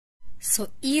So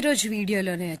ఈ రోజు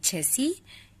వీడియోలోనే వచ్చేసి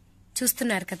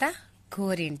చూస్తున్నారు కదా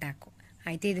గోరింటాకు.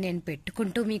 అయితే ఇది నేను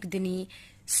పెట్టుకుంటూ మీకు దీని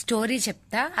స్టోరీ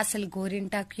చెప్తా. అసలు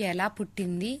గోరింటాకు ఎలా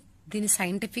పుట్టింది, దీని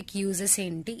సైంటిఫిక్ యూజెస్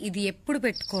ఏంటి, ఇది ఎప్పుడు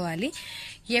పెట్టుకోవాలి,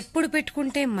 ఎప్పుడు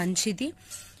పెట్టుకుంటే మంచిది,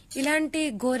 ఇలాంటి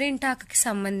గోరింటాకుకి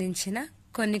సంబంధించిన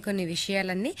కొన్ని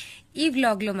విషయాలన్నీ ఈ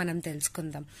వ్లాగ్లో మనం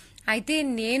తెలుసుకుందాం. అయితే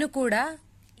నేను కూడా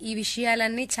ఈ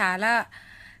విషయాలన్నీ చాలా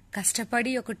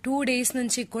కష్టపడి ఒక 2 days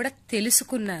నుంచి కూడా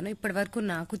తెలుసుకున్నాను. ఇప్పటి వరకు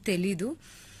నాకు తెలీదు.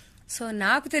 సో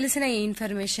నాకు తెలిసిన ఈ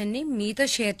ఇన్ఫర్మేషన్ని మీతో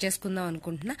షేర్ చేసుకుందాం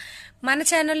అనుకుంటున్నా. మన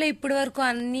ఛానల్లో ఇప్పటి వరకు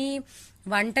అన్ని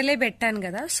వంటలే పెట్టాను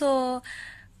కదా, సో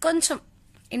కొంచెం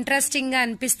ఇంట్రెస్టింగ్గా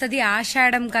అనిపిస్తుంది,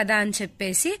 ఆషాఢం కదా అని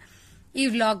చెప్పేసి ఈ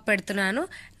వ్లాగ్ పెడుతున్నాను.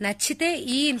 నచ్చితే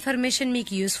ఈ ఇన్ఫర్మేషన్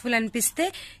మీకు యూస్ఫుల్ అనిపిస్తే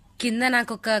కింద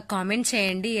నాకు ఒక కామెంట్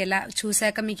చేయండి, ఎలా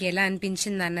చూశాక మీకు ఎలా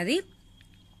అనిపించింది అన్నది.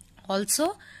 ఆల్సో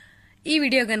ఈ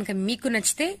వీడియో కనుక మీకు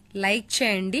నచ్చితే లైక్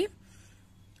చేయండి,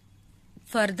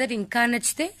 ఫర్దర్ ఇంకా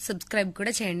నచ్చితే సబ్స్క్రైబ్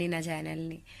కూడా చేయండి నా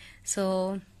ఛానల్ని. సో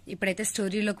ఇప్పుడైతే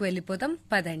స్టోరీలోకి వెళ్ళిపోతాం,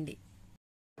 పదండి.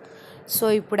 సో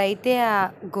ఇప్పుడైతే ఆ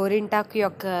గోరింటాకు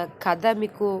యొక్క కథ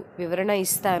మీకు వివరణ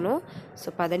ఇస్తాను. సో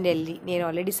పదండి వెళ్ళి, నేను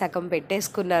ఆల్రెడీ సగం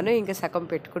పెట్టేసుకున్నాను, ఇంకా సగం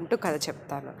పెట్టుకుంటూ కథ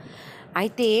చెప్తాను.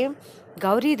 అయితే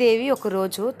గౌరీదేవి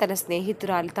ఒకరోజు తన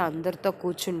స్నేహితురాలతో అందరితో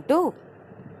కూర్చుంటూ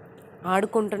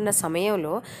ఆడుకుంటున్న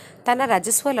సమయంలో తన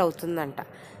రజస్వలు అవుతుందంట.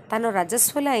 తను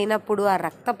రజస్వలు అయినప్పుడు ఆ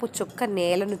రక్తపు చుక్క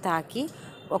నేలను తాకి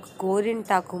ఒక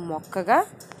గోరింటాకు మొక్కగా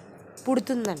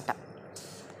పుడుతుందంట.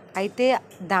 అయితే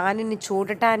దానిని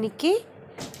చూడటానికి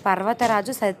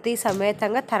పర్వతరాజు సతీ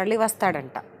సమేతంగా తరలి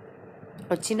వస్తాడంట.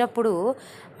 వచ్చినప్పుడు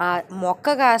ఆ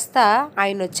మొక్క కాస్త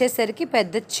ఆయన వచ్చేసరికి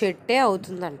పెద్ద చెట్టే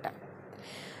అవుతుందంట.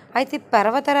 అయితే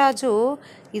పర్వతరాజు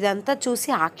ఇదంతా చూసి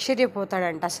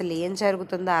ఆశ్చర్యపోతాడంట, అసలు ఏం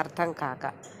జరుగుతుందో అర్థం కాక.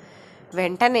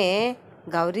 వెంటనే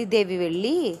గౌరీదేవి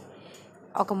వెళ్ళి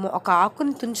ఒక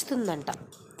ఆకుని తుంచుతుందంట.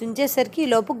 తుంచేసరికి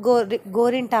ఈలోపు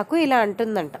గోరింటాకు ఇలా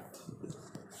అంటుందంట,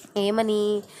 ఏమని,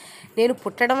 నేను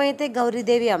పుట్టడం అయితే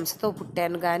గౌరీదేవి అంశతో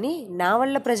పుట్టాను, కానీ నా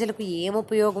వల్ల ప్రజలకు ఏం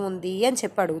ఉపయోగం ఉంది అని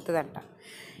చెప్పి అడుగుతుందంట.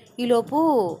 ఈలోపు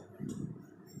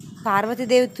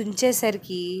పార్వతీదేవి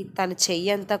తుంచేసరికి తన చెయ్యి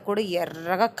అంతా కూడా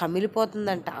ఎర్రగా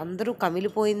కమిలిపోతుందంట. అందరూ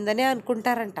కమిలిపోయిందనే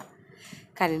అనుకుంటారంట,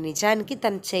 కానీ నిజానికి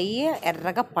తన చెయ్యి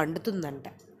ఎర్రగా పండుతుందంట.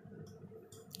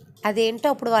 అదేంటో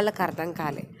అప్పుడు వాళ్ళకి అర్థం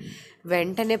కాలే.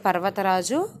 వెంటనే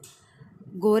పర్వతరాజు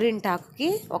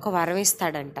గోరింటాకుకి ఒక వరం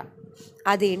ఇస్తాడంట.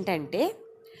 అదేంటంటే,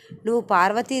 నువ్వు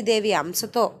పార్వతీదేవి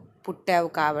అంశతో పుట్టావు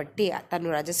కాబట్టి, తను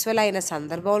రజస్వలైన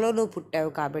సందర్భంలో నువ్వు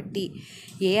పుట్టావు కాబట్టి,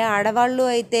 ఏ ఆడవాళ్ళు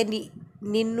అయితే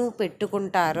నిన్ను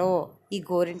పెట్టుకుంటారో, ఈ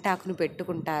గోరింటాకును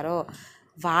పెట్టుకుంటారో,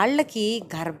 వాళ్ళకి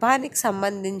గర్భానికి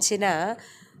సంబంధించిన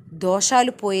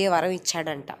దోషాలు పోయే వరం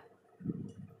ఇచ్చాడంట.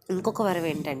 ఇంకొక వరం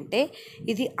ఏంటంటే,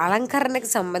 ఇది అలంకరణకు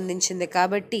సంబంధించింది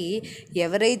కాబట్టి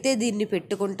ఎవరైతే దీన్ని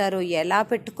పెట్టుకుంటారో, ఎలా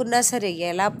పెట్టుకున్నా సరే,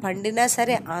 ఎలా పండినా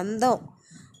సరే అందం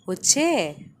వచ్చే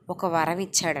ఒక వరం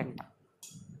ఇచ్చాడంట.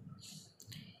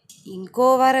 ఇంకో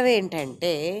వరం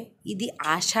ఏంటంటే, ఇది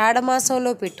ఆషాఢ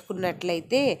మాసంలో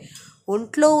పెట్టుకున్నట్లయితే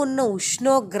ఒంట్లో ఉన్న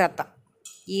ఉష్ణోగ్రత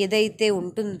ఏదైతే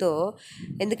ఉంటుందో,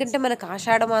 ఎందుకంటే మనకు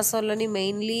ఆషాఢ మాసంలోని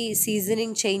మెయిన్లీ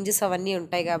సీజనింగ్ చేంజెస్ అవన్నీ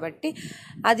ఉంటాయి కాబట్టి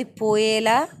అది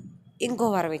పోయేలా ఇంకో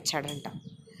వరం ఇచ్చాడంట.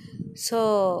 సో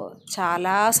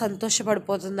చాలా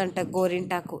సంతోషపడిపోతుందంట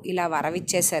గోరింటాకు ఇలా వరం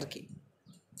ఇచ్చేసరికి.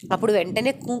 అప్పుడు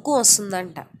వెంటనే కుంకుమ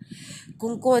వస్తుందంట.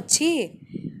 కుంకుమ వచ్చి,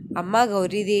 అమ్మ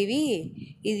గౌరీదేవి,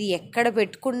 ఇది ఎక్కడ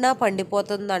పెట్టుకున్నా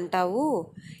పండిపోతుందంటావు,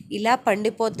 ఇలా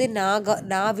పండిపోతే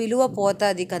నా విలువ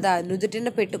పోతుంది కదా, నుదుటిన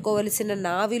పెట్టుకోవలసిన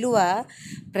నా విలువ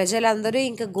ప్రజలందరూ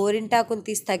ఇంకా గోరింటాకుని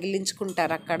తీసి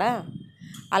తగిలించుకుంటారు అక్కడ,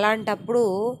 అలాంటప్పుడు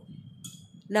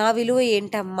నా విలువ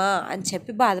ఏంటమ్మా అని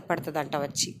చెప్పి బాధపడుతుందంట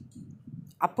వచ్చి.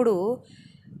 అప్పుడు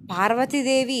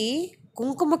పార్వతీదేవి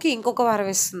కుంకుమకి ఇంకొక వరం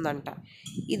ఇస్తుందంట.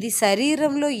 ఇది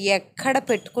శరీరంలో ఎక్కడ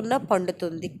పెట్టుకున్నా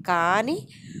పండుతుంది, కానీ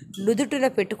నుదుటిన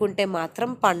పెట్టుకుంటే మాత్రం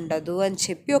పండదు అని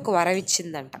చెప్పి ఒక వరం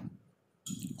ఇచ్చిందంట.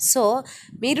 సో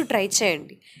మీరు ట్రై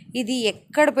చేయండి, ఇది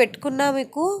ఎక్కడ పెట్టుకున్నా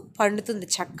మీకు పండుతుంది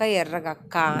చక్క ఎర్రగా,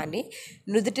 కానీ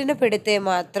నుదుటిన పెడితే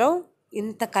మాత్రం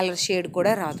ఇంత కలర్ షేడ్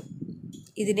కూడా రాదు.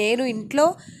 ఇది నేను ఇంట్లో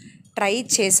ట్రై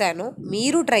చేశాను,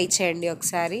 మీరు ట్రై చేయండి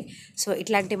ఒకసారి. సో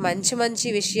ఇట్లాంటి మంచి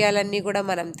విషయాలన్నీ కూడా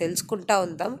మనం తెలుసుకుంటూ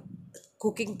ఉందాం.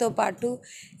 కుకింగ్తో పాటు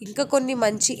ఇంకా కొన్ని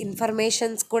మంచి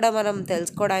ఇన్ఫర్మేషన్స్ కూడా మనం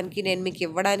తెలుసుకోవడానికి, నేను మీకు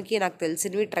ఇవ్వడానికి నాకు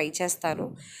తెలిసినవి ట్రై చేస్తాను.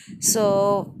 సో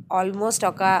ఆల్మోస్ట్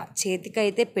ఒక చేతికి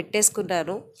అయితే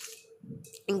పెట్టేసుకున్నాను,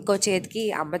 ఇంకో చేతికి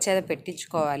అమ్మ చేత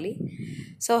పెట్టించుకోవాలి.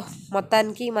 సో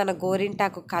మొత్తానికి మన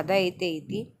గోరింటాకు కథ అయితే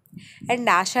ఇది.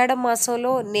 అండ్ ఆషాఢ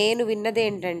మాసంలో నేను విన్నది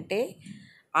ఏంటంటే,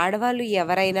 ఆడవాళ్ళు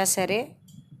ఎవరైనా సరే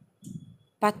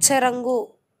పచ్చ రంగు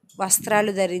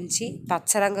వస్త్రాలు ధరించి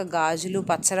పచ్చరంగు గాజులు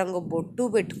పచ్చరంగు బొట్టు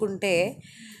పెట్టుకుంటే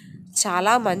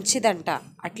చాలా మంచిదంట.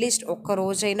 అట్లీస్ట్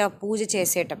ఒక్కరోజైనా పూజ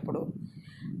చేసేటప్పుడు.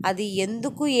 అది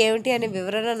ఎందుకు ఏమిటి అనే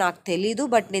వివరణ నాకు తెలీదు.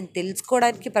 బట్ నేను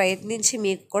తెలుసుకోవడానికి ప్రయత్నించి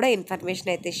మీకు కూడా ఇన్ఫర్మేషన్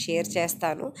అయితే షేర్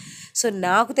చేస్తాను. సో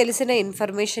నాకు తెలిసిన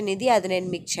ఇన్ఫర్మేషన్ ఇది. అది నేను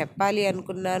మీకు చెప్పాలి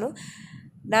అనుకున్నాను.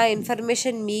 నా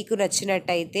ఇన్ఫర్మేషన్ మీకు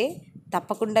నచ్చినట్టయితే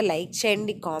తప్పకుండా లైక్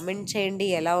చేయండి, కామెంట్ చేయండి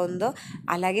ఎలా ఉందో.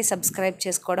 అలాగే సబ్స్క్రైబ్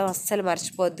చేసుకోవడం అస్సలు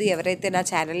మర్చిపోవద్దు. ఎవరైతే నా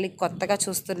ఛానల్ని కొత్తగా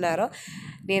చూస్తున్నారో,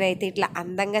 నేనైతే ఇట్లా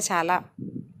అందంగా చాలా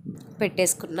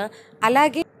పెట్టేసుకున్నా.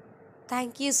 అలాగే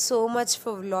thank you so much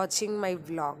for watching my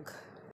vlog.